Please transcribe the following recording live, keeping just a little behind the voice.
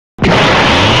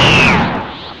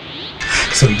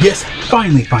Yes,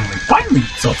 finally.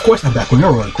 So of course I'm back with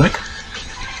another really quick.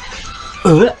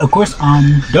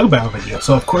 Dokkan Battle video.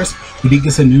 So of course we did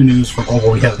get some new news for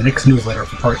Global. We have the next newsletter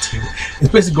for part 2.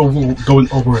 It's basically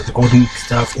going over the Golden Week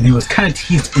stuff, and it was kind of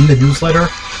teased in the newsletter,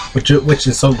 which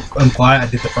is so I'm glad I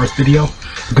did the first video,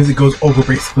 because it goes over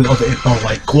basically all the info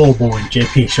like Global and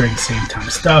JP sharing the same time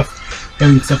stuff,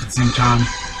 having stuff at the same time,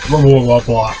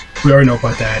 blah. We already know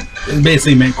about that. It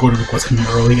basically meant Golden Week was coming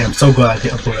early, and I'm so glad I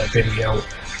did upload that video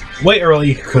way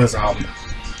early, because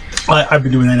I've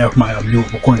been doing that now with my new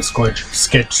recording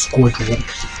schedule,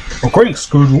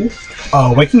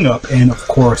 waking up, and of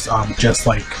course just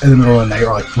like in the middle of the night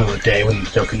or like the middle of the day when the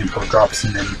Dokkan info drops,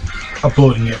 and then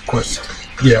uploading it, of course,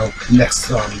 you know, next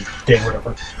day or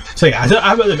whatever. So yeah,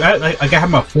 I have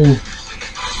my full,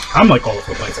 I'm like all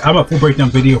over the place. I have a full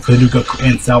breakdown video for the new Goku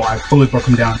and Cell. I fully broke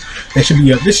them down. That should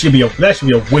be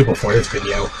way before this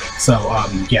video. So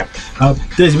yeah,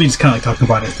 this we just kind of like talking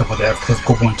about it and stuff like that, because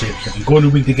Global and JP having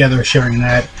Golden Week together, sharing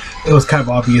that. It was kind of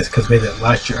obvious because we did it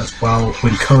last year as well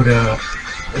when Koda,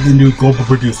 the new global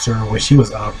producer, when she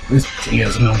was holy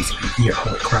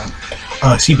crap,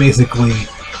 she basically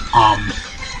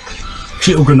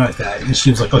she organized that, and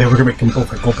she was like, okay, we're gonna make them both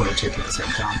for Global and JP at the same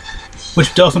time.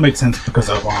 Which also makes sense because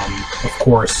of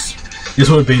course, this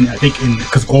would have been, I think,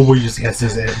 because Global usually has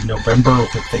this in November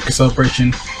with the Faker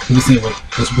celebration. We seen it with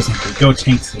this was with Go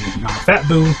Tanks and Fat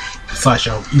Boo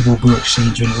 / Evil Boo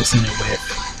exchange, and we've seen it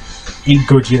with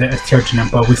Gogeta as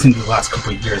Terragenempa. We've seen it the last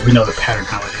couple of years. We know the pattern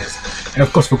how it is. And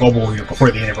of course for Global,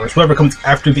 before the anniversary. Whatever comes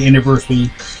after the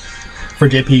anniversary for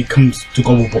JP comes to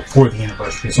Global before the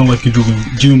anniversary. So like in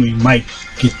June we might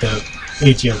get the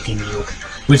AGL Ginyu.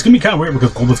 Which is going to be kind of weird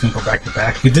because Global's going to go back to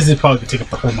back. But this is probably going to take up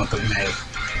the whole month of May.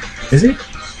 Is it?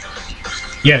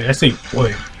 Yeah, I say,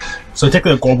 boy. So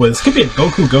technically Global, this could be a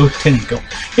Goku, Goten, and Go.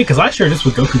 Hey, because last year this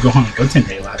was Goku, Gohan, and Goten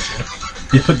Day last year.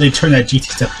 They turned that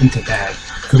GT stuff into that.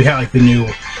 Because we had like the new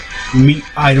meat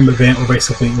item event, or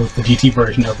basically it was the GT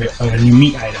version of it, a new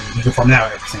meat item. You can farm that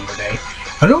out every single day.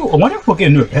 I wonder if we'll get a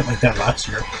new event like that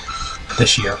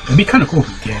this year. It'd be kind of cool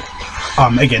if we did.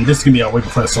 Again, this is gonna be way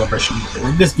before the celebration.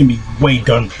 This is gonna be way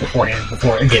done beforehand.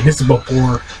 Again, this is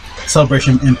before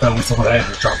celebration info and stuff like that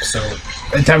has dropped. So,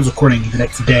 at times recording the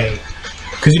next day,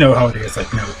 because you know how it is.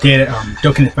 Like, you know, data,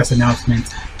 Dokkan Fest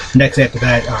announcements. Next after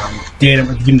that, data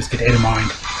units get data mined.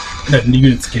 The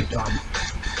units get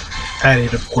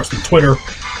added, of course, on Twitter.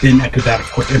 Then after that,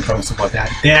 of course, info and stuff like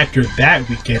that. Then after that,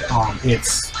 we get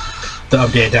it's the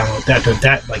update download. After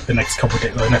that, like the next couple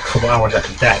days, or the next couple hours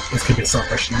after that, it's gonna be a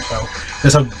celebration info.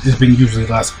 That's how this been usually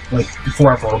lasts like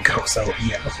forever ago. So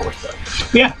yeah, of course.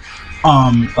 But yeah,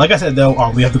 like I said though,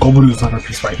 we have the Global newsletter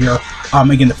piece right here.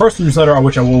 Again, the first newsletter,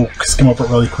 which I will skim over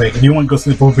really quick. If you want to go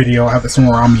see the full video, I have it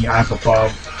somewhere around me. I have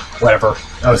above, whatever.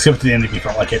 I'll skip to the end if you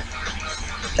felt like it.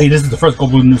 Hey, this is the first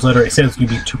Global newsletter. It said it's going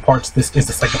to be 2 parts. This is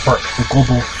the second part of the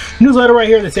Global newsletter right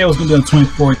here. They say it was going to be on the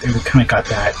 24th, and we kind of got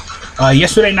that.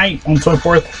 Yesterday night on the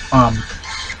 24th,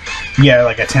 yeah,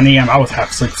 like at 10 AM, I was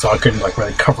half asleep, so I couldn't like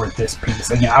really cover this piece.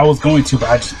 And yeah, I was going to, but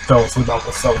I just fell asleep. I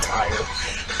was so tired.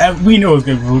 And we knew it was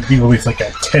going to be released like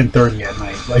at 10:30 at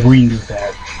night. Like, we knew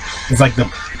that. It's like the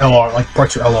LR, like part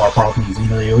 2 LR problems. You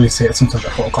know, they release it sometimes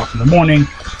at 4 o'clock in the morning.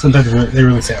 Sometimes they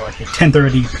release it at like at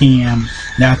 10:30 PM,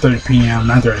 9:30 PM,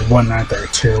 9:31,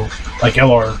 9:32. Like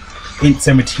LR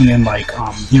 17 and like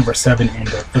Universe 7 and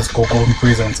the physical Golden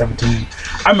Frieza in 17.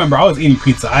 I remember I was eating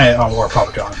pizza. I had or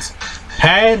Papa John's.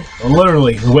 Had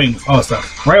literally the wings, all the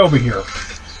stuff right over here.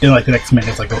 In like the next minute,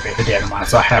 it's like, okay, the data mine,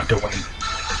 so I have to wait.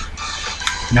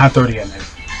 9:30 at night.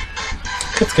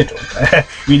 Good schedule.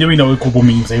 We know Global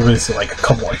memes. They release it like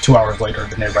 2 hours later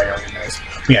than everybody already knows.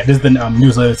 But yeah, this is the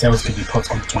newsletter that was going to be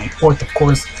posted on the 24th, of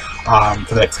course.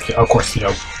 For the next, of course, you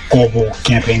know, Global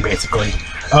campaign basically.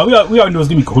 We all knew it was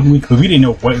gonna be Golden Week, but we didn't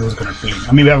know what it was gonna be.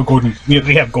 I mean, we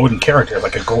have golden characters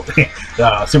like a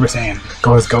Super Saiyan,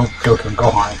 Goku and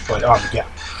Gohan. But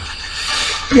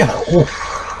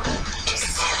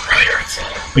just really hurts.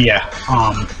 But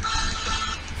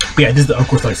yeah, this is of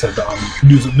course, like I said,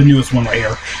 the newest one right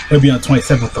here. It'll be on the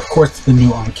 27th, of course. The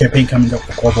new campaign coming up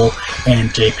for Global and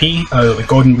JP. The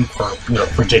Golden Week for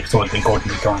JP, so like the Golden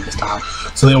Week around this time.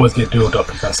 So they always get dual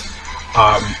Dokkan Fest.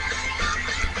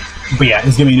 But yeah,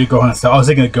 it's gonna be new Gohan and stuff. I was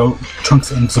thinking of Go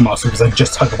Trunks and some also because I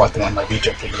just talked about the one like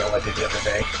V-Jump video I did the other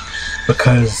day.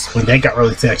 Because when they got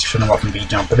released, they actually showed them off in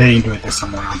V-Jump, but they didn't do it this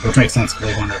time around. Which makes sense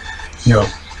because they want to, you know,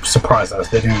 surprise us.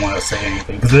 They didn't want to say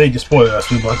anything because they just spoiled us.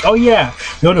 We were like, oh yeah,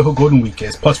 you know who Golden Week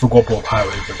is. Plus for Global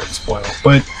Highway, we've been spoiled.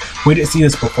 But we didn't see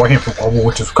this beforehand for Global,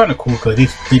 which was kind of cool because they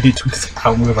did tweet this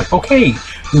out and we were like, okay,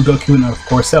 new Goku and of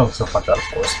course Cell, stuff like that, of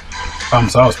course.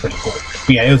 So that was pretty cool.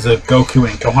 But yeah, it was a Goku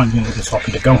and Gohan unit just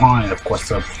swapping to Gohan, and of course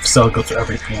the Cell goes through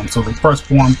every form. So the first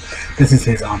form, this is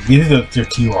his these are their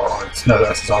TUR arts, no the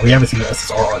SSR. We haven't seen the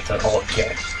SSR arts at all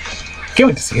yet. Can't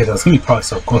wait to see it though. It's gonna be probably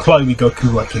so cool. It'll probably be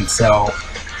Goku like in Cell.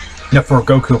 Yeah, for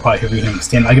Goku, probably be him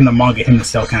stand like in the manga. Him and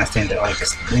Cell kind of stand there, like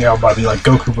probably like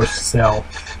Goku versus Cell.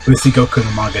 We see Goku in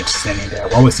the manga just standing there.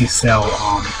 We always see Cell.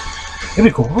 It'd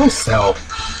be cool. What was Cell?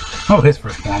 Oh, his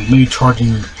first form. Maybe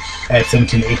charging at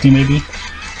 17, 18, maybe.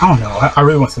 I don't know. I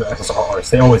really want to see the SSR arts.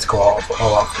 They always go all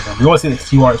out for them. We always see the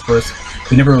TU arts first.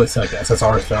 We never really see like the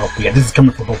SSRs though. But yeah, this is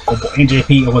coming from both Global and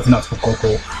JP. It wasn't out for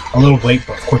Global a little late,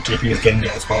 but of course JP is getting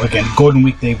it as well. Again, Golden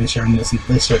Week they've been sharing this.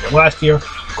 They shared it last year.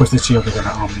 Of course, this year we're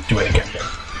gonna do it again.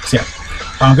 So yeah,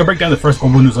 I'm gonna break down the first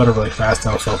Global newsletter really fast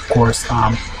though. So of course,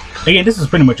 again, this is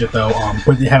pretty much it though.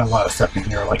 But they had a lot of stuff in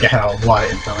here. Like it had a lot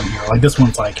of info in here. Like this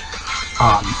one's like,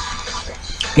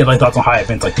 get like thoughts on high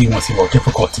events. Like, do you want to see more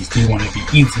difficulties? Do you want to be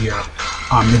easier?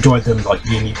 Enjoy them. Like,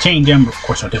 do you need to change them? Of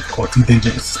course, no difficulty. Then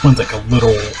just this one's like a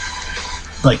little,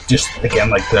 like just again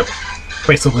like the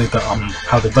basically the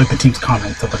how they like the team's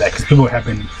comments stuff like that, because people have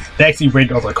been they actually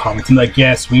rated all the comments and like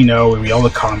yes we know we read all the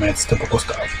comments, typical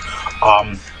stuff.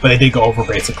 But they did go over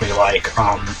basically like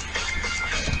trying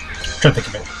to think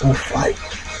of it. Oof, like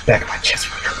back of my chest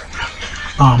right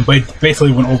now. But it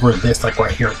basically went over this like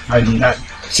right here. I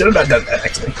should have not done that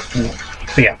actually.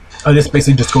 But yeah, this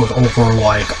basically just goes over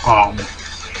like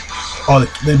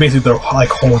they basically their like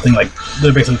whole thing, like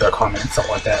they're basically their comments and stuff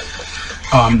like that.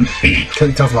 Because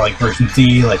it talks about like version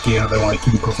Z, like they want to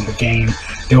keep improving the game.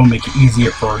 They want to make it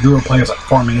easier for newer players like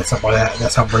farming and stuff like that.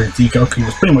 That's how version Z Goku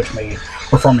was pretty much made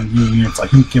for farming new units.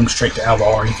 Like you can give them straight to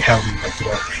LR, you can have them like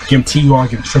give them TUR,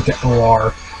 give them straight to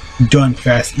LR, done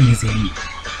fast, easy.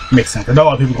 Makes sense. I know a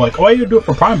lot of people go like, oh, you do it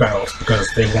for prime battles because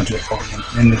they want you to farm them,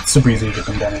 and it's super easy to get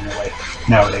them done anyway.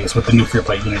 Nowadays, with the new free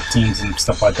play unit teams and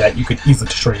stuff like that, you could easily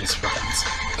destroy these for things.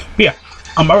 But yeah,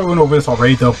 I already went over this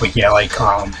already though. But yeah, like,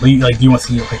 do you want to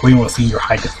see like we want to see your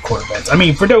high difficult events? I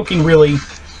mean, for Dokkan, really,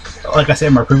 like I said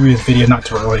in my previous video, not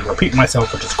to really repeat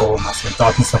myself, but just go over my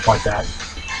thoughts and stuff like that.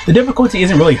 The difficulty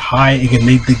isn't really high. Again,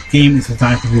 the game is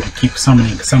designed for you to keep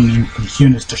summoning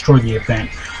units, destroy the event,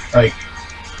 like.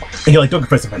 Yeah, like Dokkan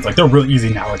Fest events, like they're real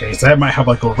easy nowadays. So that might have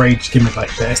like a rage gimmick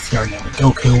like the STR name with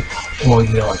Goku, or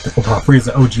like the Full Power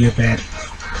Frieza OG event.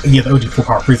 Yeah, the OG Full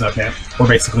Power Frieza event, where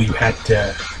basically you had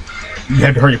to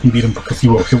hurry up and beat them because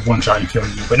you will hit one shot and kill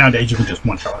you. But nowadays you can just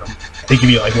one shot them. They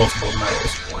give you like multiple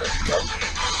medals for it. So,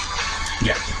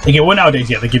 yeah, nowadays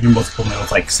they give you multiple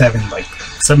medals, like 7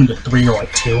 to 3 or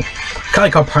like 2. Kind of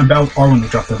like how Prime Battles are when they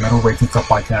drop their medal rates and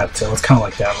stuff like that. So it's kind of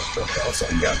like that with Dokkan. So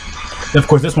yeah, and of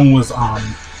course this one was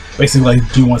basically,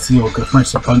 like, do you want to see like a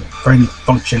friendship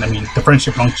function? I mean, the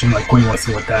friendship function, like, what do you want to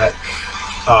see with that?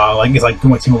 Like, it's like, do you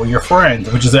want to see with your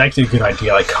friends, which is actually a good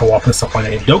idea, like, co-op and stuff like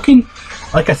that. Dokkan,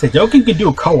 like I said, Dokkan can do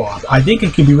a co-op. I think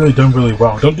it can be really done really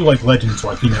well. Don't do, like, Legends,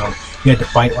 like, you had to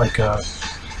fight, like a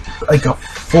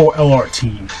full LR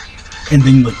team, and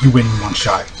then, like, you win in one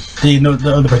shot. The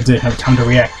other person didn't have time to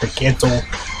react, they cancel,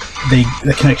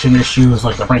 the connection issues,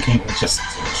 like, the ranking was just...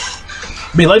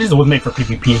 I mean, Legends was made for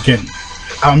PvP, again.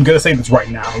 I'm gonna say this right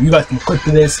now. You guys can click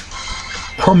to this,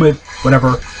 permit,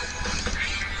 whatever.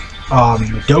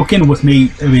 Dokkan was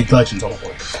made. I mean, Legends all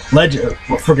over.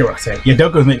 Forget what I said. Yeah,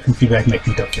 Dokkan was made from feedback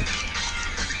making Dokkan.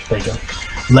 There you go.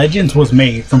 Legends was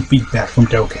made from feedback from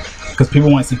Dokkan because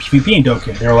people want to see PvP in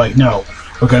Dokkan. They're like, no,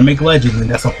 we're gonna make Legends, and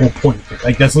that's the whole point of it.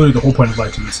 Like that's literally the whole point of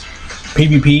Legends.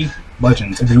 PvP,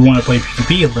 Legends. If you want to play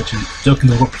PvP, Legends.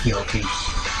 Dokkan's what PvP.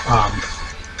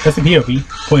 That's the POV,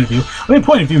 point of view. I mean,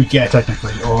 point of view, yeah,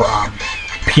 technically, or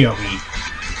POV.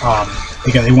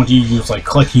 Again, they want you to use, like,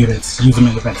 collect units, use them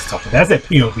in events and stuff. That's that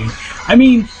POV. I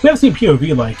mean, we haven't seen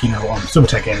POV like, Super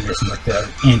Tech animation, like the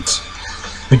Int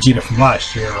Vegeta from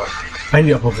last year. I need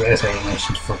to upload the essay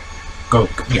animations for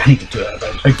Goku. Yeah, I need to do that.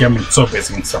 But, again, I'm so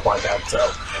busy and stuff like that, so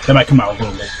that might come out a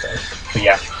little late though.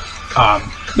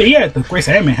 But yeah, the Grace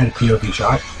Anime had a POV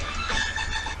shot.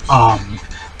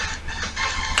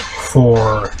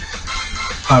 For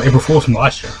April Fool's from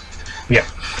last year.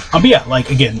 But yeah, like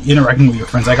again, interacting with your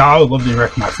friends. Like I would love to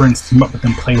interact with my friends, team up with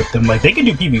them, play with them. Like they can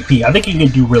do PvP. I think you can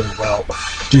do really well.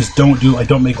 Just don't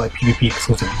make like PvP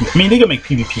exclusive. I mean, they can make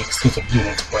PvP exclusive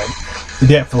units, but they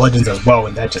did that for Legends as well,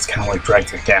 and that just kind of like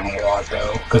drags it down a lot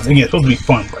though. Because again, it's supposed to be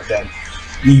fun, but then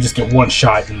you just get one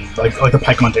shot, and like the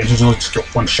Pokemon Danger, you just get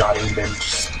one shot, and then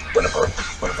just whatever.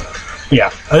 Yeah,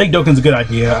 I think Dokkan's a good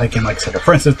idea. Again, like I said, the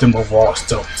friend system overall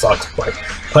still sucks, but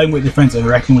playing with your friends,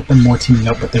 interacting with them more, teaming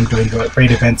up with them, doing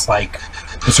raid events like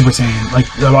the Super Saiyan, like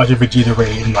the Roger Vegeta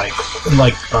raid, and like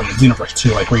Xenoverse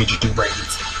 2, like where you just do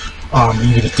raids.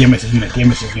 You can just damage the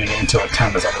unit until like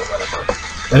 10 is up or whatever.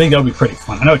 I think that would be pretty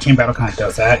fun. I know Chain Battle kind of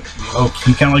does that.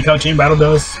 You kind of like how Chain Battle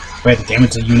does. Where you have to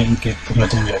damage the unit and get as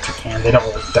much damage that you can. They don't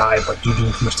really die, but you do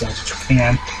as much damage as you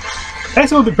can. That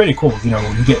would be pretty cool. You know,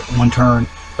 you get one turn,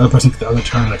 the other person gets the other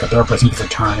turn, like a third person gets a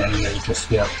turn, and then you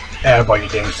just, you know, add all your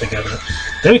damage together.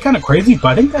 That'd be kind of crazy, but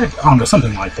I think that, I don't know,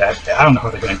 something like that. I don't know how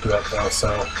they're going to do that though,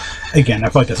 so again, I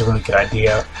feel like that's a really good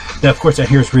idea. Now, of course,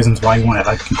 here's reasons why you want to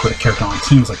like include a character on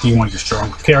teams. Like, do you want your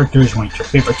stronger characters? You want your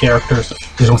favorite characters? You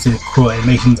just want to see the cool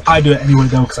animations. I do it anyway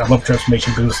though, because I love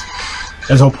transformation boosts.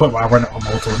 That's the whole point why I run it on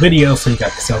multiple videos, so you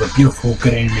got to see all the beautiful,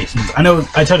 good animations. I know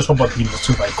I try to talk about the videos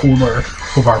too, like Cooler,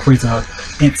 Fubar Frieza,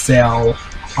 Int Cell.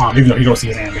 Even though you don't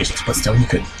see any animations, but still, you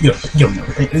could, you don't know.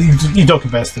 You don't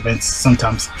invest events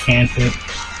sometimes can hit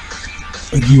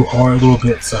you hard a little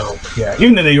bit, so yeah.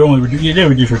 Even though they reduce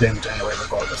your damage anyway,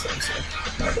 regardless.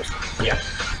 So yeah.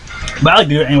 But I like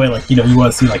to do it anyway. Like, you know, you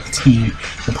want to see like the team,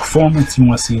 the performance. You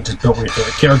want to see just built for your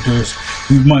favorite characters.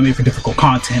 You want to make for difficult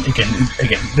content. Again,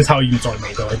 this is how units are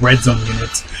made though. Like red zone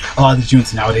units. A lot of these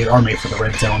units nowadays are made for the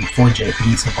red zone for JP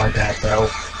and stuff like that, though.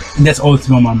 And that's always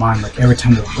been on my mind. Like every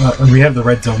time we have the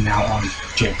red zone now on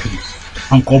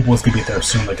JP, on Global is gonna be there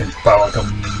soon. Like in about like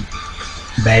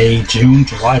May, June,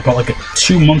 July, about like a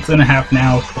 2 months and a half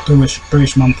now,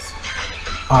 3-ish months.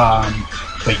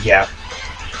 But yeah,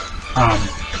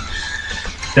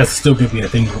 that's still gonna be a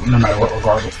thing no matter what,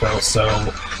 regardless though. So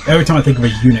every time I think of a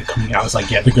unit coming out, it's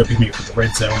like, yeah, they're gonna be made for the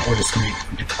red zone, or just gonna be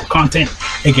for difficult content.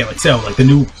 Again, like Cell, like the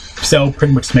new Cell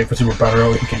pretty much is made for Super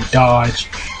Battle. He can dodge.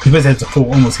 He basically has a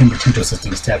full, almost him potential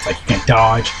system stats. Like he can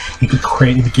dodge. He can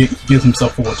create. He gives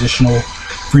himself full additional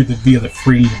via the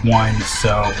free one.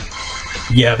 So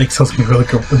yeah, I think Cell's gonna be really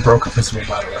good, broken for Super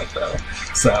Battle right though.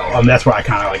 So that's where I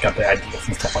kind of like got the ideas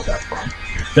and stuff like that from.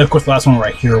 Then of course the last one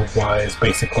right here was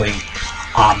basically,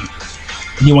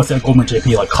 do you want to see Goldman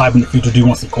JP like Clive in the future? Do you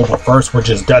want to see Goldman first? Which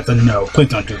is, that's a no. Please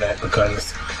don't do that,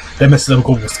 because that messes up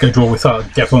Goldman's schedule. We saw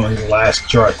definitely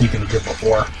last year, I think, in the year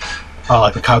before.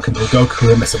 Like the Kaioken Blue Goku,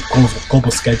 that messes up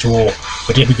Goldman's schedule.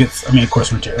 But JP gets, I mean, of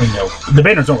course, you know, the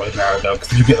banners don't really matter though,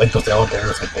 because you get like those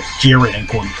elevators, like the Jiren and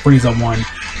Golden Frieza one.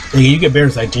 And you get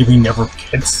banners like JP never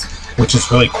gets, which is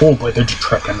really cool, but they're just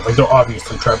trap banners. Like, they're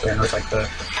obviously trap banners, like the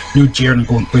new Jiren and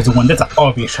Golden Frieza one. That's an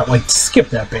obvious trap. Like, skip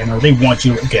that banner. They want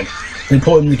you, again, they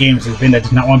pull it in the games as a that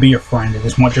does not want to be your friend. They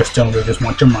just want your stone. They just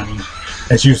want your money.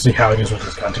 That's usually how it is with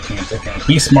this kind of games. Again,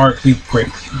 be smart, be great,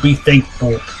 be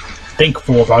thankful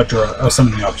about your some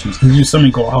of the options. Because you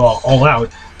suddenly go all out,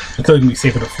 it's going to be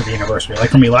safer for the anniversary. Like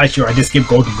for me, last year I just skipped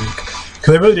Golden Week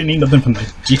because I really didn't need nothing from the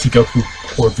GT Goku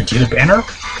or Vegeta banner.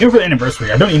 Even for the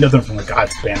anniversary, I don't need nothing from the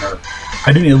Gods banner.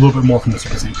 I do need a little bit more from the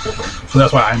Super Saiyan 4 banner. So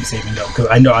that's why I'm saving up, because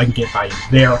I know I can get value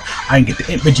there. I can get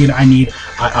the Int Vegeta I need,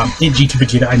 Int GT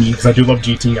Vegeta I need, because I do love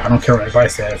GT. I don't care what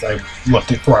advice says. I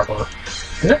loved it forever.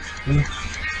 Did it?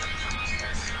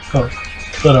 Oh,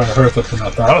 thought I heard something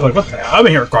about that. I was like, what the hell? I've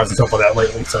been hearing cards and stuff like that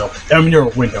lately, so I'm near a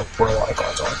window where a lot of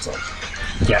cards are, so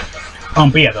yeah.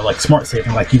 But yeah, they're like smart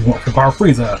saving, like you want for Power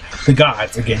Frieza, the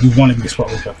Gods, again, you want to be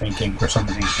smart with your thinking or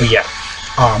something. But yeah.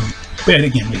 But yeah,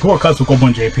 again, the core cuts with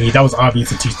Goldman JP, that was obvious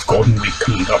to teach Golden Week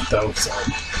coming up though, so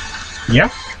yeah.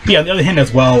 But yeah, on the other hand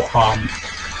as well,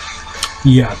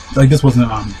 yeah, like this wasn't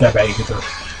that bad either.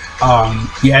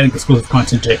 Yeah, adding exclusive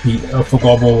content JP for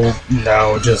Global,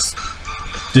 no, just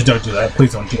don't do that.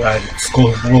 Please don't do that.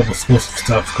 Global exclusive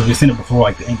stuff, because we've seen it before,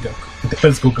 like the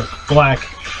physical Goku Black.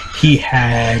 He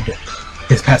had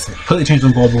his passive completely changed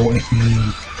on Global, and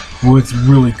he was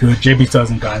really good. JB still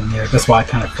hasn't gotten there. That's why I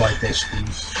kind of feel like they should be.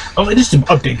 They just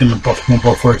update them in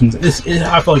both versions.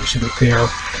 I feel like it should be fair,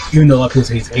 even though a lot of people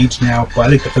say he's aged now. But I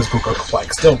think the physical Goku Black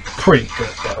is still pretty good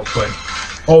though. But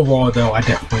overall, though, I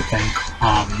definitely think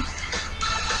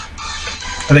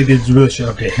they really should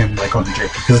update him like on the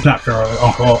JP, because it's not fair.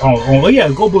 Yeah,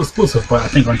 Global exclusive, but I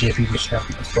think on JP we should have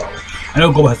him as well. I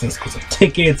know Global has the exclusive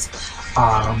tickets,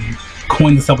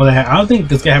 coins and stuff like that. I don't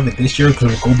think it's gonna have it this year,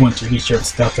 because with Global and JP share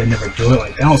stuff, they never do it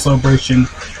like Down Celebration.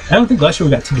 I don't think last year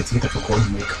we got tickets either for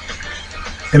Golden Week.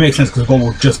 It makes sense because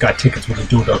Global just got tickets with the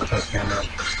dual Dokkan Fest banner.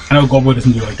 I know Global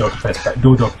doesn't do like dual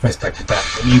Dokkan Fest back to back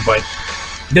for me, but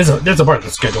there's a part of the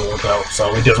schedule though,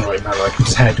 so it doesn't really matter. Like we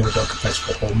just had to do a Dokkan Fest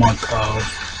for the whole month of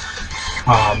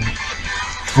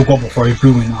for Global for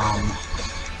doing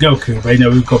Goku, but you know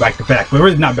we go back to back, but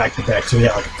really not back to back, so we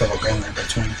had like a fellow banner in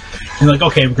between. And like,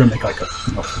 okay, we're gonna make like a,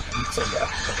 you know, so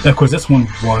yeah. And of course, this one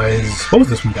was, what was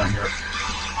this one down here?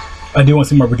 I do want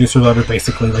to see more producer letter,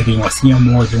 basically. Like, do you want to see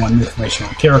them more? Do you want new information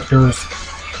on characters?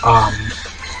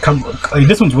 Like,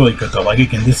 this one's really good though. Like,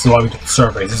 again, this is why we did the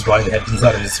surveys. This is why they had these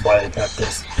letters. This is why they got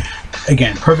this.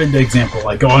 again, perfect example,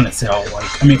 like go on a sale,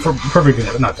 like, I mean, for perfect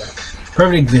example, not that,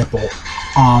 perfect example,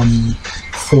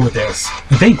 for this,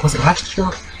 I think, was it last year?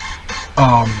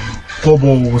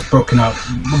 Global was broken up,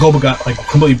 Global got, like,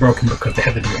 completely broken because they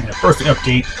had to do an anniversary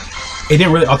update. It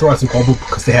didn't really authorize the Global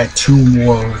because they had 2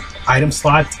 more item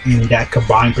slots, and that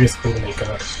combined basically to make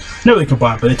a, not really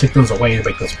combined, but they took those away to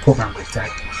make the support memory stack.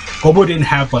 Global didn't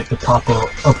have like the proper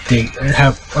update, and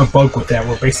have a bug with that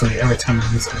where basically every time you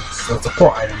use a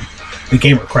support item, the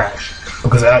game would crash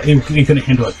because it couldn't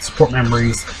handle like support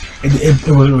memories. It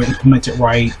wasn't really implemented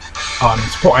right.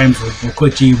 Support items were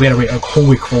glitchy. We had to wait a whole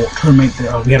week for a tournament. We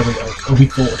had to wait like a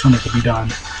week for a tournament to be done.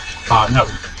 No,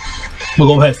 we'll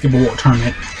go ahead and skip a World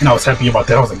Tournament, and I was happy about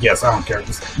that. I was like, yes, I don't care.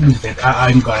 Just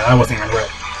I'm glad I wasn't gonna wreck.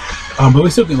 But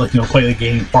we still can, like, you know, play the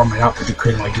game, farm it out, but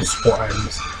creating like just support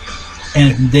items.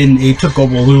 And then it took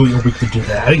Global literally a week to do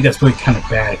that. I think that's really kind of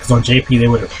bad because on JP they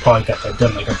would have probably got that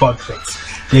done like a bug fix.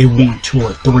 Day 1, 2,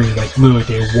 or 3, like literally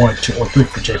day 1, 2, or 3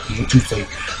 for JP, which usually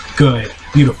good,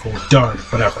 beautiful, done,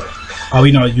 whatever.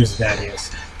 We know how used that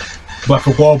is. But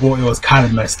for Global, it was kind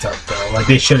of messed up though. Like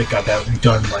they should have got that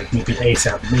done like maybe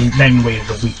ASAP. They then waited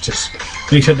a week, just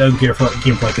make sure that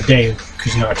game for like a day,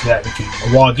 because you know after that we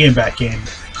can log in back in,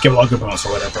 get a login bonus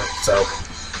or whatever. So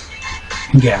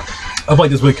yeah. I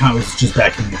like this way kind of was just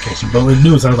bad communication, but with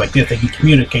news I was like this, they can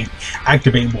communicate,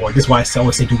 activate more. This is why I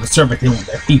always say do the service, they want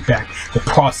that feedback, the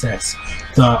process,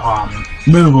 the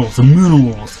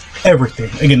minerals, everything.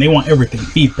 Again, they want everything,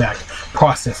 feedback,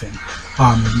 processing,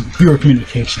 viewer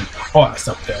communication, all that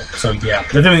stuff there. So yeah,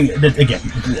 again,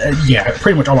 yeah,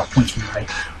 pretty much all my points from my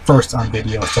first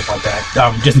video and stuff like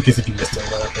that. Just in case if you missed it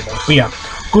or whatever. But yeah,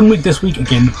 good week this week,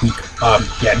 again week,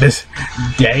 yeah, this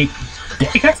day,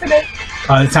 can I say day?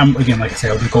 This time, again, like I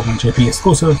said, it'll be DragonBallZDokkan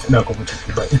exclusive, not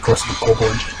DragonBallZDokkan, but of course,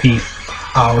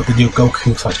 DragonBallZDP, with the new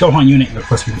Goku/Gohan unit, and of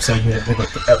course, we sell unit, they look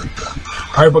for everything.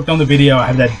 I already broke down the video, I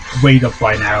have that weighed up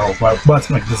by now, but let's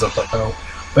make this up though.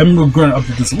 But I'm going to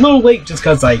update this a little late, just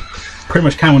because I pretty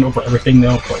much kind of went over everything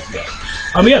though, but yeah.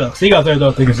 Yeah, though, see you guys there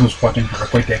though, thank you so much for watching, have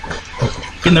a great day,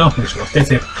 you know, make sure to stay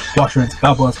safe, wash your hands,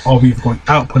 God bless, all of you going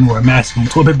out, putting wear a mask, on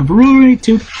toilet paper, brewery,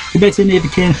 too, the best in if you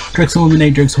can, drink some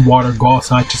lemonade, drink some water, go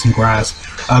outside, just some grass,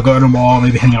 go to the mall,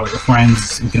 maybe hang out with your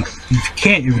friends. If you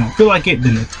can't, if you don't feel like it,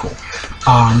 then it's cool.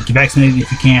 Get vaccinated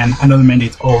if you can. I know the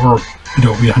mandate's over, you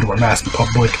know, we don't have to wear masks in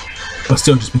public, but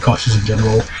still just be cautious in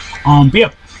general. But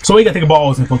yeah, so what you gotta think about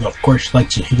all this info, of course,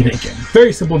 like you hit it again.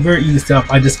 Very simple, very easy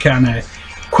stuff. I just kinda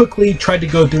quickly tried to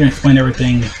go through and explain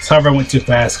everything. Sorry if I went too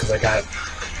fast because I got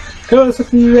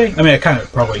today. I mean, I kind of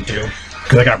probably do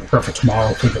because I got to prepare for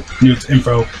tomorrow for the news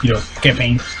info, you know,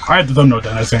 campaign. I had the thumbnail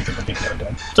done. I was going to get the video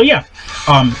done. So yeah,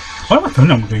 what am I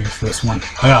thumbnail going to use for this one?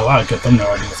 I got a lot of good thumbnail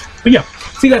ideas. But yeah,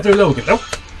 see you guys there. Though.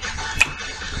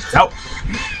 Out.